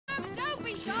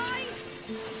me shy?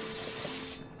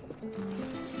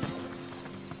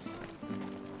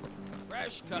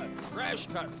 Fresh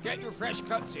cuts. Get your fresh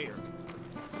cuts here.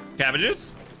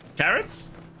 Cabbages? Carrots?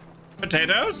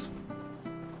 Potatoes?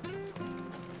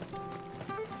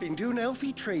 Been doing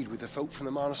healthy trade with the folk from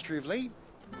the monastery of late.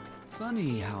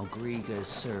 Funny how Griga's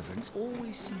servants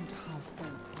always seem to have full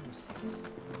purses.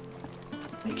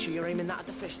 Make sure you're aiming that at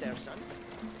the fish there, son.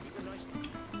 Keep a nice...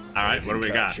 All right, what do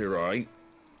we got? You're right.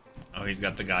 Oh, he's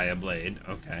got the Gaia blade.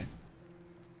 Okay.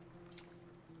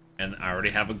 And I already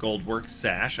have a goldwork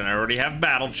sash, and I already have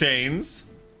battle chains.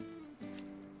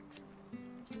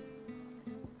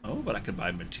 Oh, but I could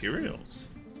buy materials.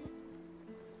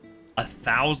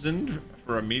 1,000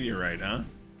 for a meteorite, huh?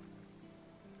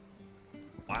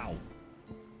 Wow.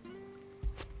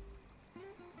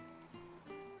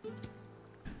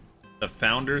 The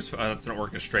Founders, that's an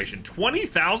orchestration.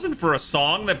 20,000 for a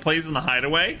song that plays in the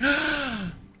hideaway?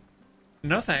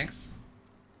 No thanks.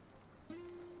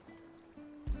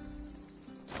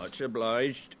 Much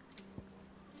obliged.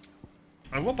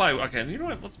 I will buy, okay, you know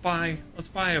what? Let's buy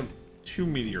 2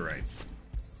 meteorites.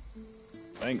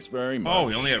 Thanks very much. Oh,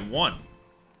 we only had 1.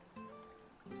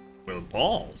 Well,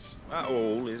 balls. That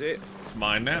all, is it? It's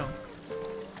mine now.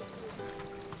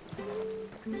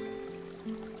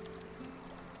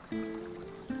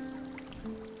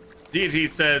 Deity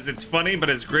says, it's funny, but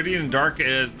as gritty and dark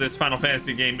as this Final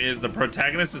Fantasy game is, the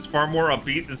protagonist is far more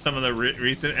upbeat than some of the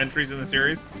recent entries in the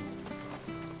series.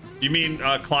 You mean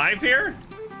Clive here?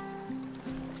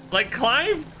 Like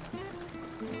Clive?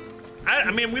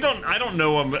 I mean, I don't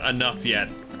know him enough yet.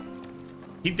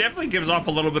 He definitely gives off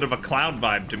a little bit of a Cloud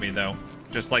vibe to me, though.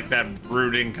 Just like that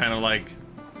brooding kind of like,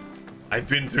 I've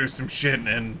been through some shit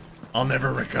and I'll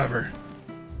never recover.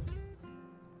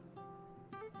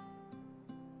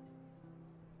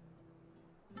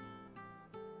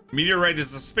 Meteorite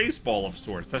is a space ball of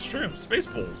sorts. That's true. Space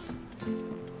balls.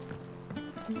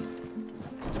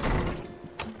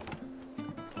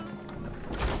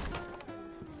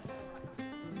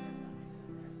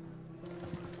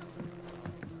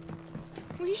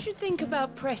 We should think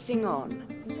about pressing on.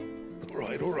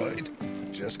 All right.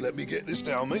 Just let me get this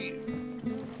down, mate.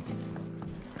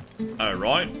 All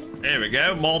right. There we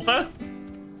go, Malta.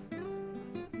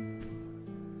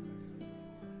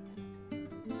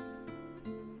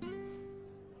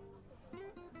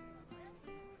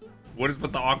 What is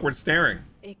with the awkward staring?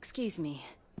 Excuse me.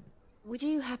 Would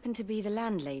you happen to be the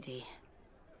landlady?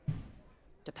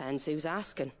 Depends who's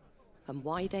asking, and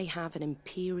why they have an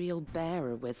Imperial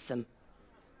bearer with them.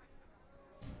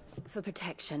 For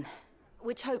protection,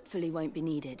 which hopefully won't be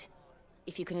needed.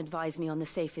 If you can advise me on the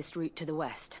safest route to the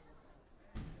west.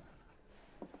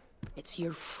 It's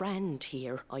your friend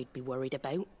here I'd be worried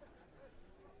about.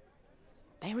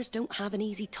 Bearers don't have an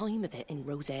easy time of it in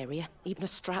Rosaria. Even a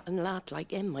Stratton lad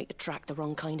like him might attract the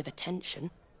wrong kind of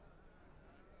attention.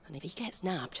 And if he gets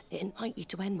nabbed, it ain't likely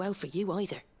to end well for you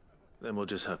either. Then we'll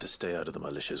just have to stay out of the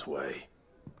malicious way.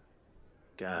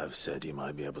 Gav said you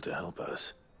might be able to help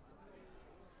us.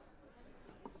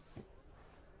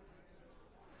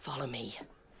 Follow me.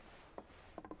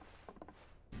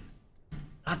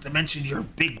 Not to mention your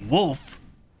big wolf.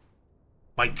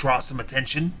 Might draw some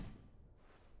attention.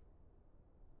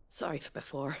 Sorry for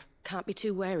before. Can't be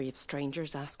too wary of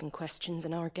strangers asking questions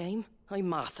in our game. I'm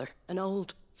Martha, an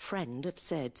old friend of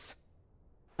Sid's.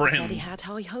 Friend. Said he had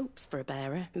high hopes for a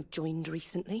bearer who joined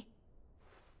recently.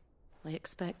 I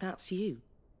expect that's you.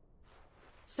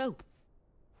 So,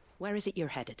 where is it you're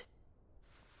headed?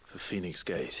 For Phoenix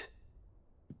Gate.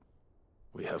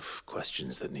 We have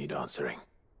questions that need answering.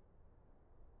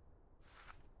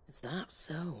 Is that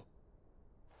so?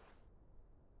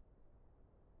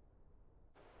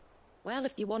 Well,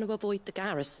 if you want to avoid the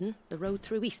garrison, the road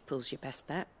through Eastpool's your best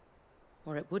bet.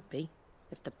 Or it would be,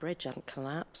 if the bridge hadn't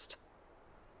collapsed.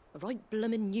 A right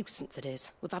bloomin' nuisance it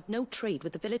is. We've had no trade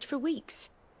with the village for weeks.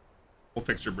 We'll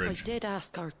fix your bridge. I did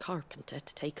ask our carpenter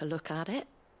to take a look at it.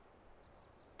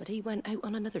 But he went out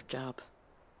on another job.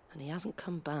 And he hasn't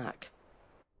come back.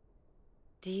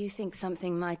 Do you think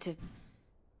something might have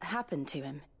happened to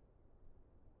him?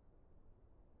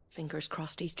 Fingers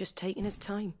crossed he's just taking his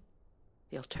time.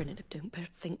 The alternative don't bear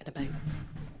thinking about.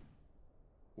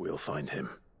 We'll find him.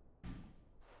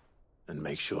 And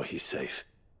make sure he's safe.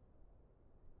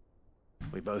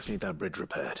 We both need that bridge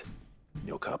repaired.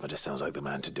 Your carpenter sounds like the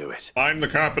man to do it. I'm the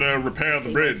carpenter, repair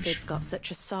the bridge. Sid's got such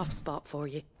a soft spot for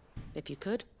you. If you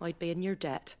could, I'd be in your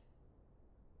debt.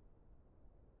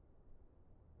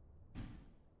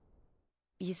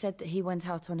 You said that he went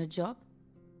out on a job?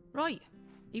 Right.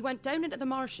 He went down into the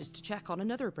marshes to check on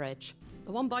another bridge.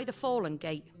 The one by the Fallen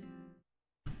Gate.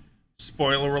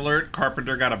 Spoiler alert,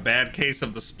 Carpenter got a bad case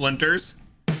of the splinters.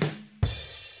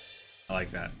 I like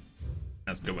that.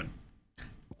 That's a good one.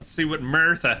 Let's see what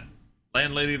Martha,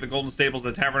 landlady of the Golden Stables,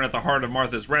 the tavern at the heart of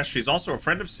Martha's Rest. She's also a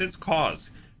friend of Sid's cause.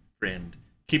 Friend.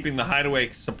 Keeping the hideaway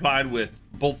supplied with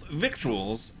both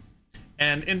victuals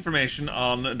and information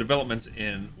on developments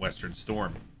in Western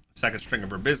Storm. The second string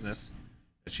of her business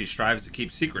that she strives to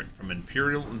keep secret from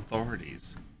Imperial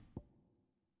authorities.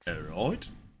 Alright.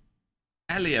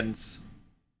 Aliens.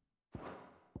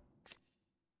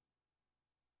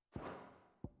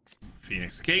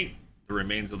 Phoenix Gate. The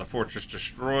remains of the fortress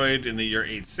destroyed in the year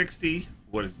 860.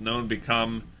 What is known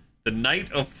become the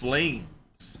Night of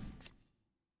Flames.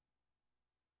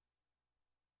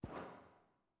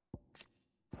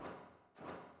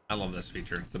 I love this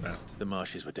feature. It's the best. The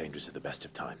marshes were dangerous at the best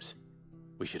of times.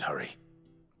 We should hurry.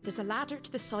 There's a ladder to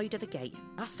the side of the gate.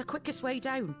 That's the quickest way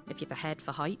down, if you've a head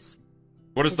for heights.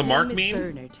 What does the mark His mean? name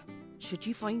is Bernard. Should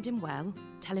you find him well,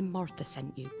 tell him Martha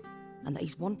sent you, and that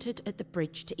he's wanted at the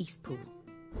bridge to Eastpool.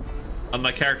 On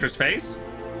my character's face? Is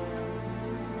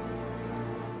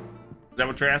that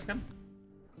what you're asking?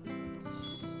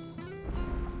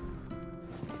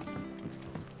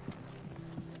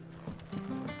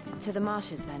 To the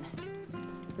marshes, then.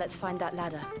 Let's find that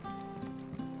ladder.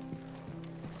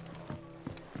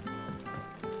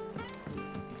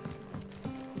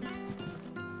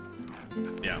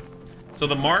 Yeah. So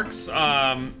the marks,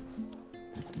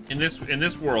 in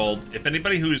this world, if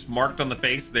anybody who's marked on the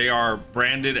face, they are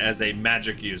branded as a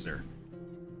magic user.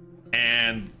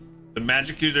 And the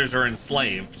magic users are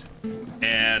enslaved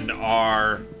and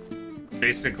are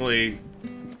basically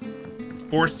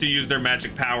forced to use their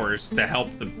magic powers to help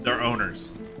their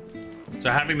owners.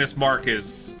 So having this mark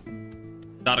is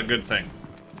not a good thing.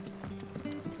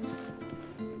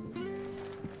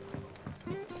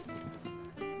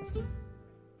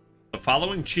 The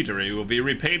following cheatery will be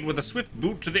repaid with a swift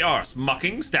boot to the arse.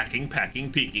 Mucking, stacking,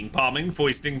 packing, peeking, palming,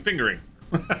 foisting, fingering.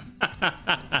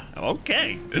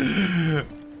 Okay.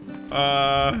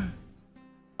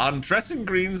 On dressing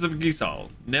greens of Gisal,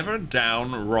 never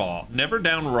down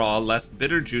raw, lest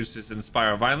bitter juices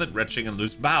inspire violent retching and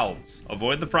loose bowels.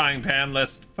 Avoid the frying pan,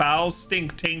 lest foul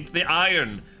stink taint the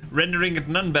iron, rendering it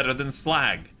none better than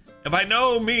slag. And by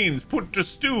no means put to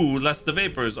stew, lest the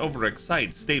vapors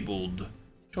overexcite stabled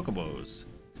chocobos.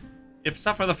 If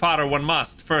suffer the fodder, one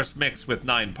must first mix with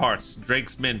 9 parts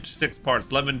Drake's mint, 6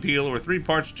 parts lemon peel, or 3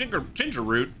 parts ginger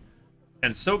root,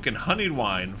 and soak in honeyed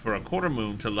wine for a quarter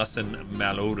moon to lessen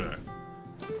malodor.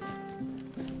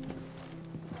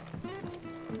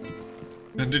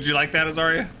 Did you like that,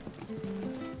 Azaria?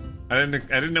 I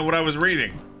didn't know what I was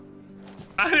reading.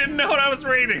 I didn't know what I was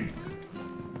reading.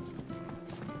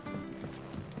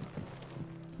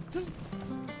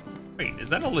 Wait, is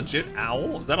that a legit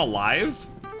owl? Is that alive?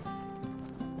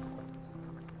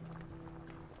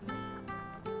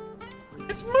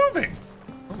 It's moving.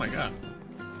 Oh my god.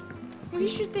 We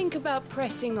should think about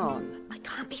pressing on. I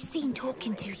can't be seen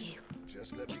talking to you.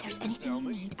 If there's anything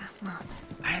you need, ask Martha.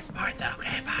 Ask Martha,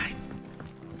 okay, fine.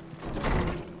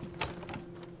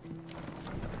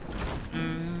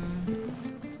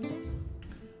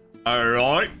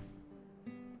 Alright.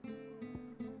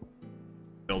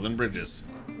 Building bridges.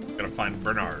 Gotta find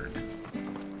Bernard.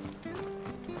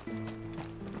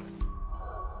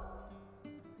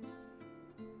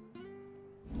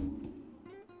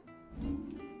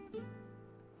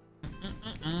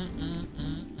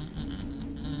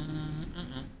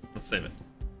 Let's save it.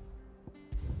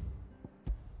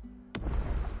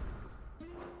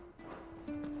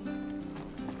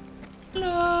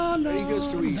 There he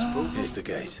goes to Eastpool. Here's the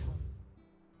gate.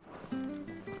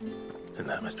 And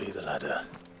that must be the ladder.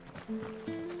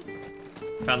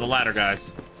 Found the ladder,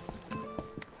 guys.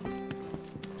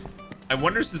 I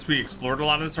wonder, since we explored a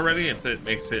lot of this already, if it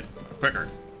makes it quicker.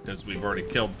 Because we've already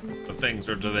killed the things,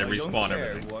 or do they respawn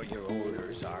everything? What your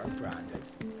orders are, Brandon.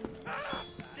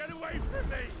 Get away from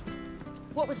me!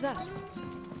 What was that?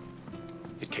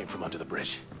 It came from under the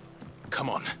bridge. Come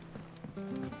on.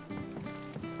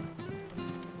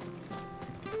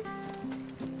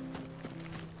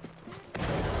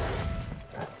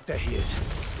 There he is.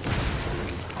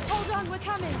 Hold on, we're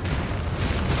coming.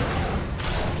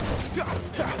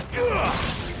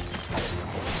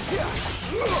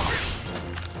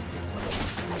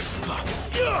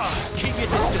 Keep your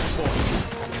distance, boy.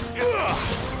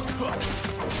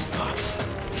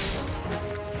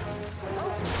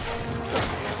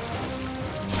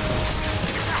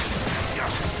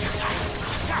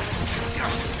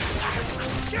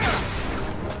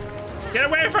 Get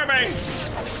away from me!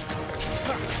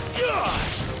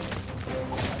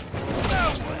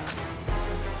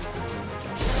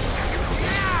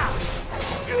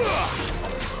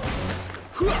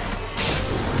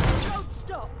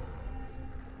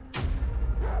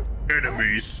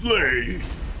 Slay, slay.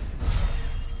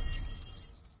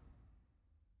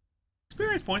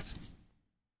 Experience points.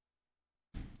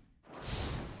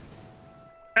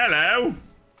 Hello.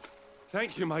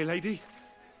 Thank you, my lady.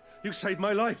 You saved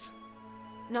my life.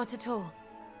 Not at all.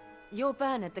 You're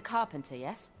Bernard the carpenter,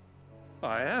 yes?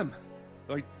 I am.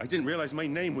 I didn't realize my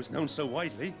name was known so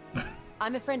widely.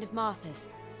 I'm a friend of Martha's.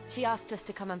 She asked us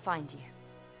to come and find you.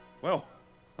 Well,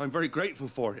 I'm very grateful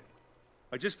for it.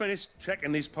 I just finished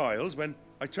checking these piles when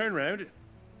I turn around.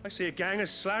 I see a gang of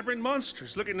slavering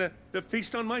monsters looking to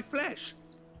feast on my flesh.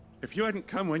 If you hadn't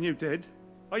come when you did,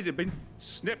 I'd have been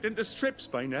snipped into strips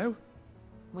by now.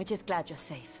 We're just glad you're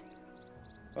safe.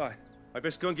 I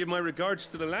best go and give my regards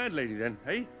to the landlady then,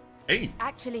 hey? Hey.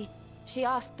 Actually, she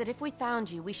asked that if we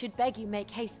found you, we should beg you make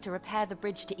haste to repair the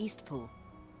bridge to Eastpool.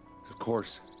 Of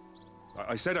course.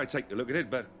 I said I'd take a look at it,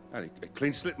 but it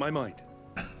clean slipped my mind.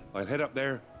 I'll head up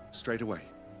there straight away.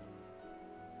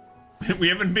 We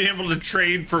haven't been able to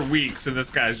trade for weeks, and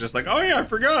this guy's just like, oh yeah, I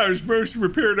forgot I was supposed to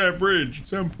repair that bridge at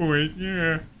some point.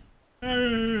 Yeah.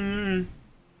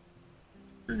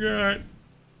 Forgot.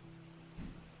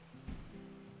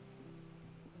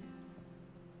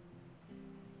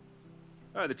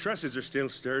 The trusses are still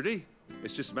sturdy.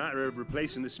 It's just a matter of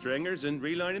replacing the stringers and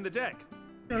relining the deck.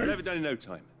 I'll have it done in no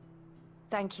time.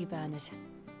 Thank you, Bernard.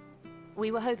 We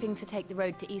were hoping to take the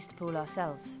road to Eastpool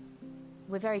ourselves.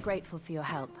 We're very grateful for your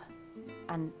help.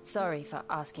 And sorry for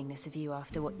asking this of you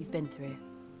after what you've been through.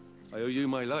 I owe you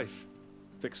my life.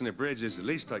 Fixing a bridge is the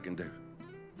least I can do.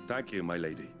 Thank you, my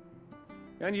lady.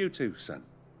 And you too, son.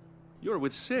 You're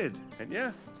with Sid, ain't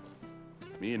ya?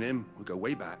 Me and him, we go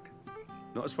way back.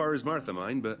 Not as far as Martha,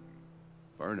 mind, but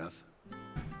far enough.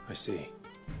 I see.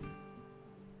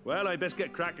 Well, I best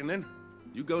get cracking then.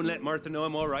 You go and let Martha know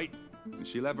I'm all right, and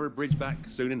she'll have her bridge back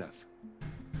soon enough.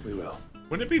 We will.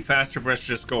 Wouldn't it be faster for us to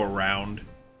just go around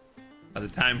by the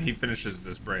time he finishes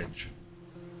this bridge?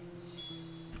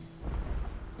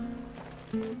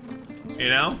 You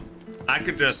know? I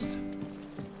could just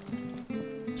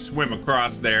swim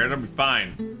across there. It'll be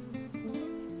fine.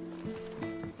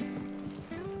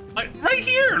 Like, right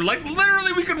here! Like,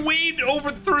 literally, we could wade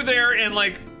over through there and,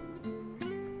 like,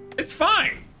 it's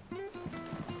fine.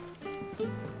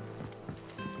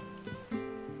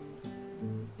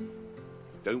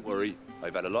 Don't worry.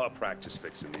 I've had a lot of practice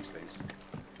fixing these things.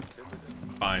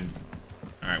 Fine.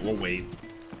 Alright, we'll wait.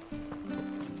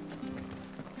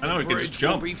 I know we can just Bridge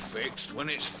jump. will be fixed when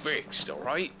it's fixed, all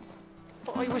right?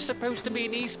 But I was supposed to be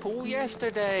in Eastpool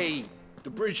yesterday. The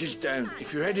bridge is down.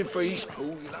 If you're heading for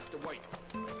Eastpool, you'll have to wait.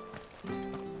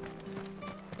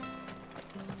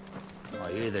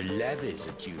 I hear the levies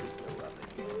are due to go up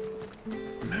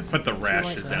again. Put the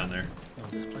rash is down there. Oh,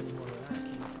 there's plenty more of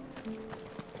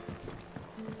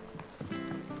that.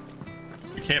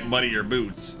 You can't muddy your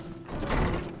boots.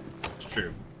 It's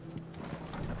true.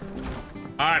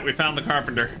 Alright, we found the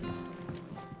carpenter.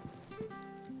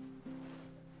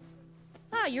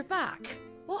 Ah, you're back.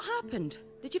 What happened?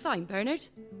 Did you find Bernard?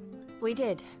 We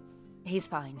did. He's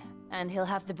fine, and he'll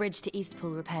have the bridge to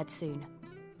Eastpool repaired soon.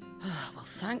 Well,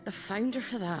 thank the Founder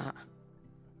for that.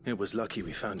 It was lucky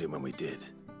we found him when we did.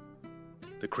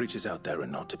 The creatures out there are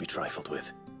not to be trifled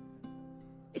with.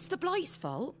 It's the Blight's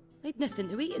fault. They'd nothing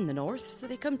to eat in the north, so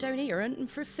they come down here hunting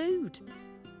for food.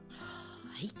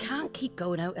 He can't keep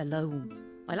going out alone.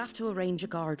 I'll have to arrange a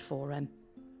guard for him.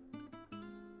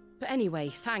 But anyway,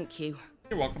 thank you.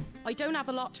 You're welcome. I don't have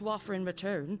a lot to offer in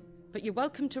return, but you're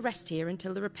welcome to rest here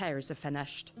until the repairs are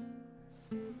finished.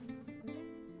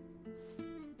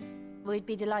 We'd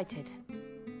be delighted.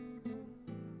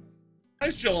 I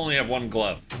still only have one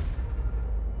glove.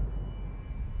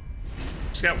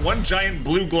 She's got one giant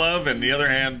blue glove and the other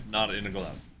hand not in a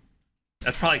glove.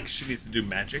 That's probably 'cause she needs to do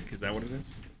magic. Is that what it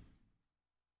is?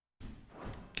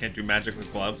 Can't do magic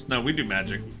with gloves? No, we do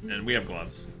magic and we have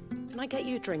gloves. Can I get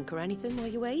you a drink or anything while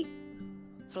you wait?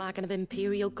 Flagon of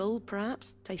Imperial Gold,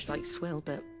 perhaps? Tastes like swill,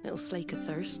 but it'll slake a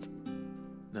thirst.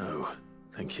 No,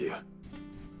 thank you.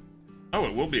 Oh,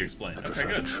 it will be explained. I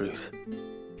prefer the truth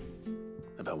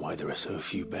about why there are so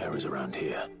few bearers around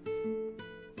here.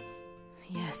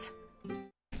 Yes.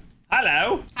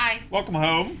 Hello. Hi. Welcome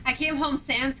home. I came home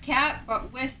sans cat,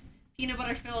 but with peanut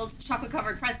butter filled chocolate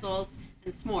covered pretzels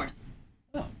and s'mores.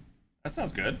 Oh, that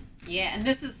sounds good. Yeah, and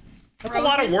this is That's a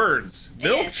lot of words.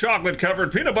 Milk chocolate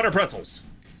covered peanut butter pretzels.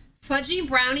 Fudgy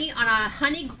brownie on a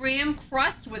honey graham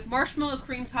crust with marshmallow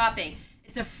cream topping.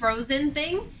 It's a frozen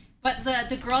thing, but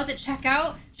the girl at the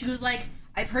checkout, she was like,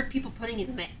 I've heard people putting these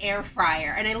in the air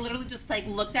fryer. And I literally just like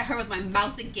looked at her with my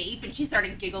mouth agape and she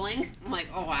started giggling. I'm like,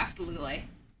 oh, absolutely.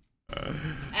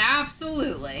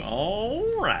 Absolutely.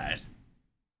 All right.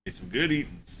 Get some good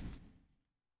eatings.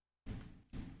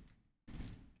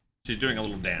 She's doing a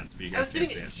little dance, but you guys can't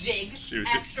see it. I was doing a jig,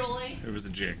 actually. It was a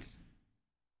jig.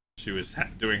 She was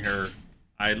doing her.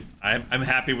 I'm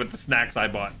happy with the snacks I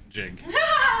bought. Jig.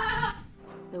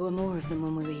 There were more of them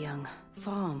when we were young.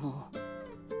 Far more.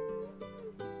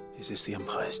 Is this the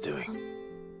Empire's doing?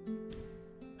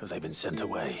 Have they been sent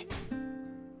away?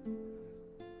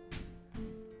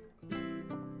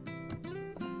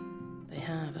 They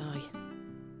have, aye.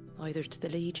 Either to the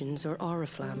Legions or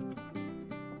Oriflamme.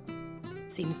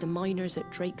 Seems the miners at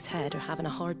Drake's Head are having a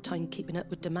hard time keeping up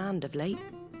with demand of late,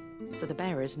 so the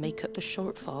bearers make up the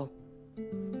shortfall.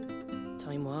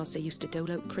 Time was they used to dole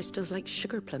out crystals like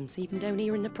sugar plums even down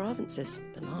here in the provinces,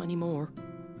 but not anymore.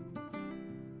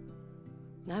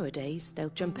 Nowadays, they'll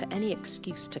jump at any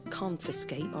excuse to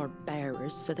confiscate our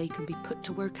bearers so they can be put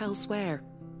to work elsewhere.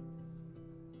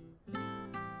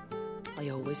 I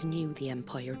always knew the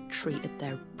Empire treated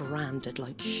their branded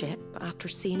like shit, but after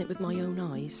seeing it with my own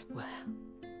eyes, well...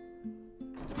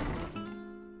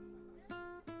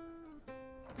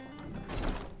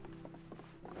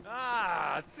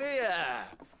 Ah, Thea!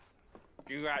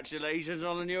 Congratulations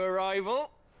on the new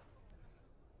arrival.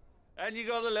 And you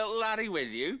got the little laddie with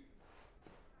you?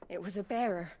 It was a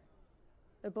bearer.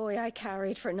 The boy I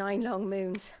carried for 9 long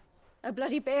moons. A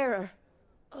bloody bearer.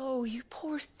 Oh, you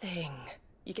poor thing.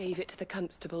 You gave it to the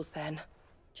constables then?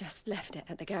 Just left it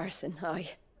at the garrison,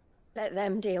 aye. Let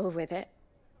them deal with it.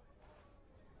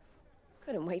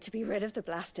 Couldn't wait to be rid of the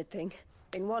blasted thing.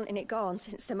 Been wanting it gone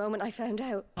since the moment I found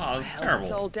out. Oh, that's terrible.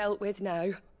 It's all dealt with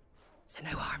now. So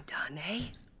no harm done, eh?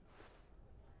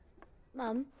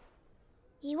 Mum,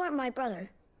 you weren't my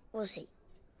brother, was he?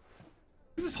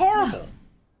 This is horrible. No.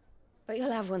 But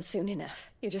you'll have one soon enough.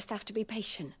 You just have to be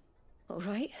patient. All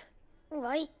right? All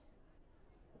right.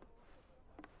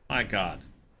 My God.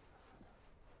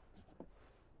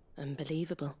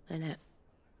 Unbelievable, innit?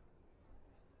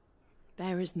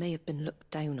 Bearers may have been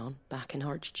looked down on back in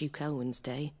Archduke Elwin's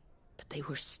day, but they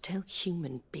were still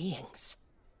human beings.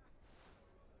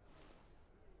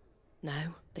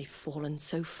 Now they've fallen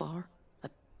so far, a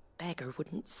beggar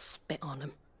wouldn't spit on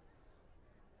them.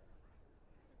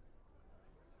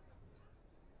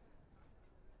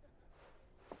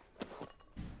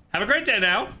 Have a great day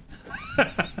now.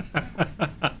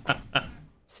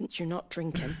 Since you're not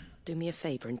drinking, do me a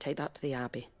favour and take that to the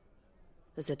Abbey.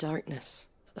 There's a darkness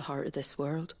at the heart of this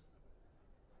world,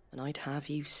 and I'd have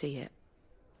you see it.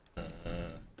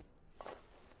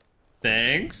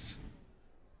 Thanks.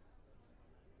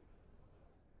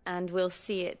 And we'll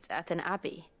see it at an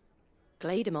abbey.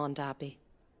 Glademond Abbey,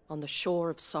 on the shore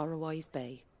of Sorrowwise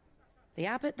Bay. The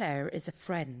abbot there is a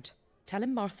friend. Tell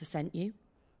him Martha sent you,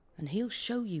 and he'll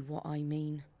show you what I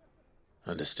mean.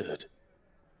 Understood.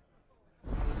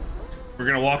 We're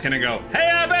gonna walk in and go, "Hey,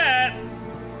 abbot!"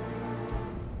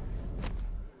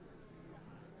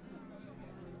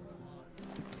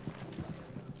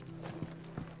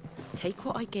 Take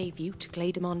what I gave you to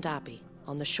Glademond Abbey,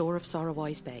 on the shore of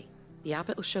Sorrowwise Bay. The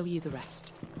abbot will show you the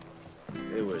rest.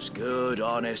 It was good,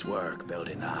 honest work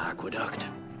building the aqueduct.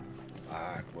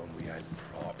 Back when we had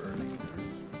proper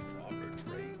leaders, proper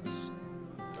trades.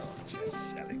 Not just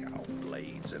selling our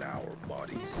blades and our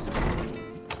bodies.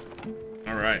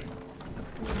 All right.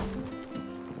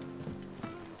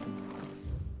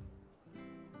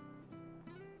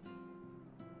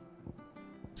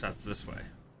 So that's this way.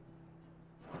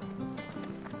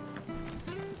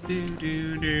 Do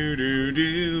do do do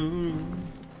do.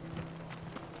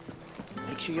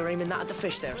 Make sure you're aiming that at the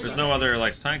fish there, There's sir. no other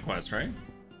like side quest, right?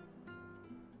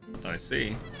 Not that I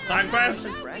see. Side quest!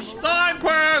 Side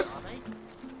quest!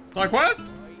 Side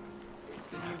quest? It's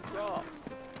the new crop.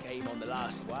 Came on the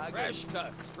last wagon. Fresh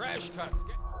cuts, fresh cuts.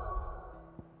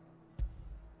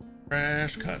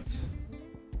 Fresh cuts.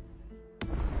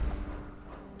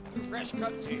 Fresh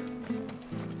cuts here.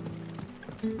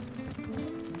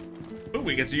 Ooh,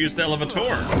 we get to use the elevator.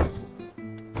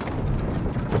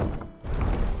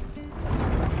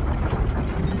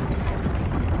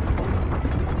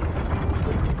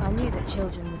 I knew that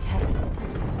children were tested,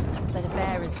 that a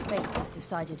bearer's fate was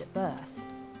decided at birth.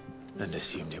 And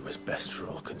assumed it was best for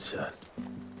all concerned.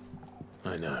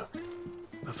 I know.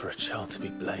 But for a child to be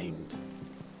blamed,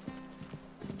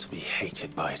 to be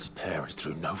hated by its parents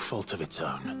through no fault of its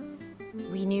own.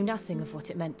 We knew nothing of what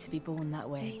it meant to be born that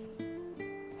way,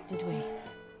 did we?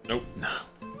 Nope. No.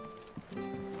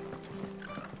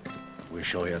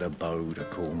 Wish I had a bow to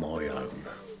call my own.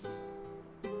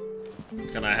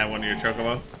 Can I have one of your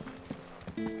chocobo?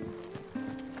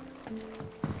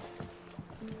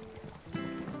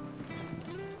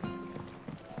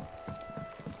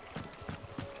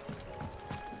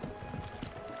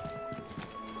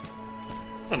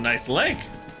 It's a nice lake.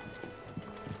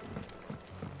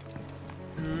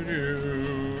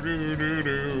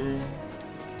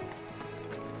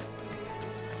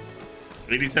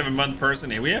 87-month person.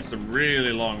 Hey, we have some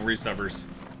really long resubbers.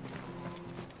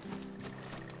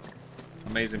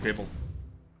 Amazing people.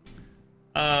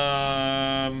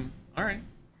 All right.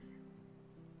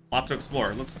 Lot to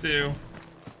explore. Let's do.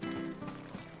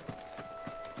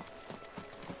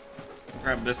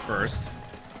 Grab this first.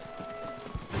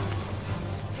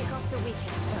 Pick off the weakest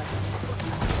first.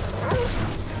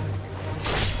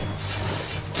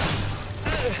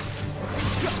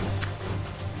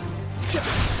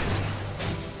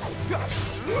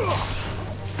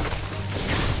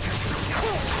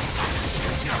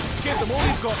 Give them all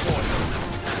you've got, boy.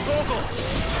 Toggle.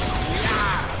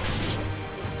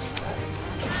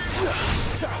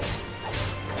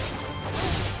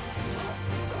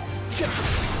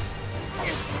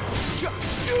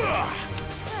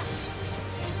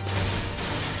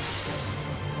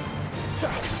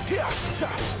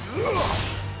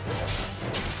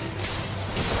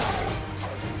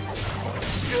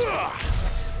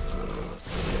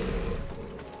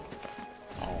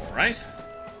 All right.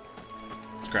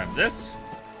 Let's grab this.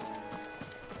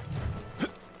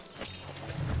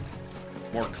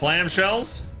 More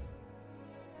clamshells.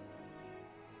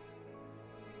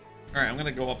 All right, I'm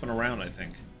gonna go up and around, I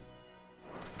think.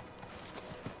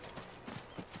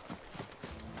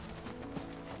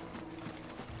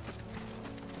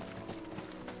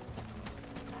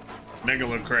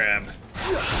 Megalo crab.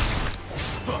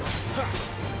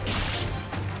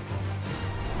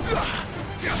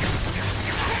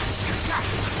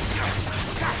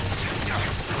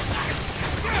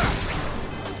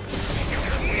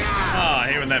 Ah,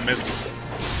 I hate when that misses.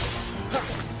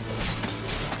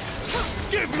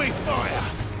 Give me fire!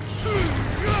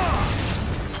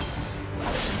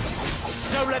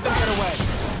 Don't let them get away!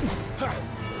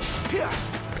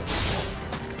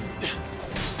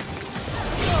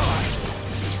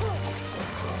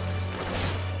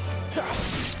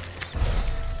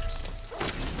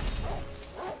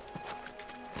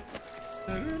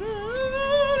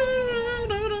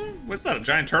 What's that, a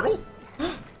giant turtle?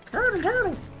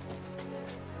 Turtle!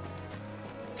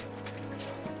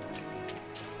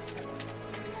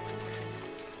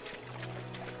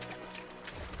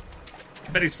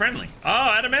 I bet he's friendly. Oh,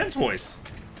 adamantoise.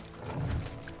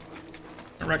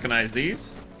 I recognize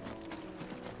these.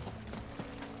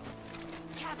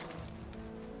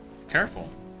 Careful.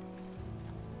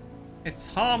 It's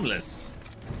harmless.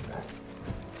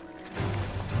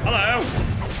 Hello.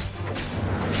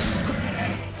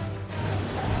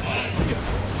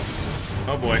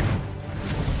 Oh boy.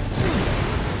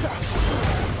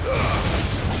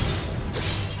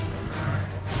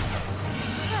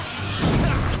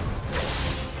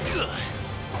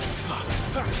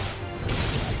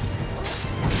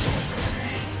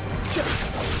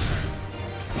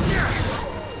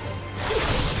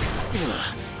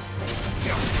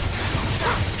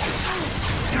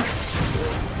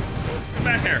 Come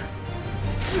back here.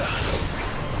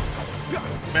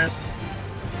 Miss.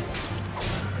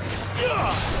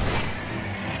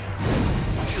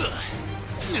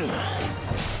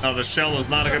 Oh, the shell is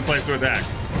not a good place to attack.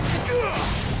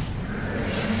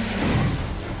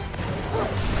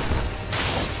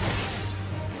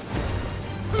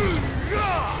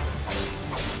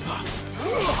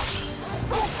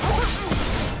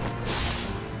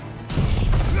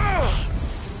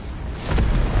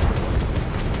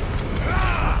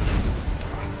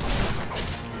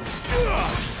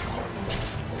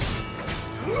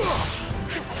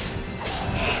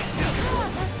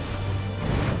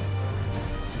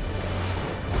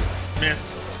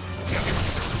 Miss.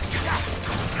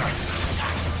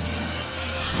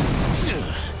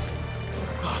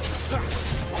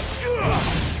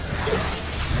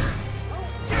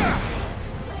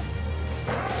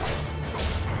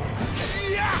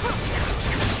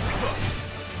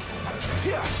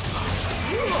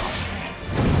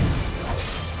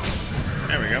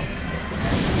 There we go.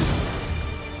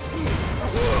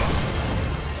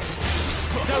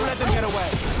 Don't let them get away.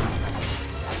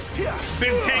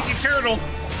 Big tanky turtle.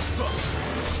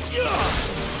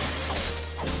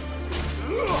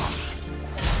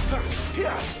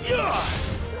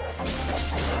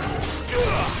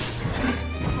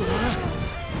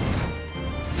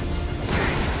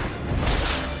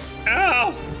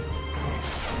 Ow!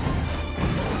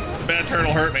 Bad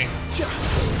turtle hurt me.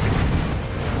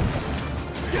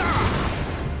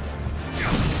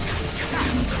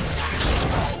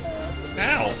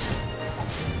 Ow!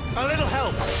 A little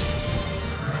help.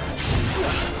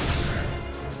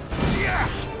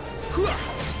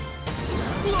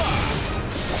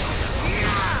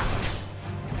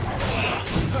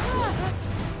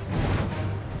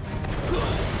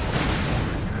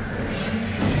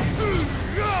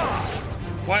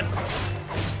 What?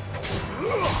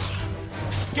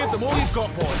 Give them all you've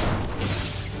got, boy.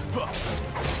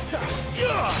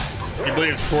 You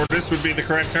believe tortoise would be the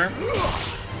correct term?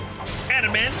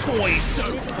 Adamantoise.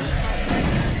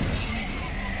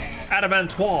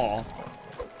 Adamantois.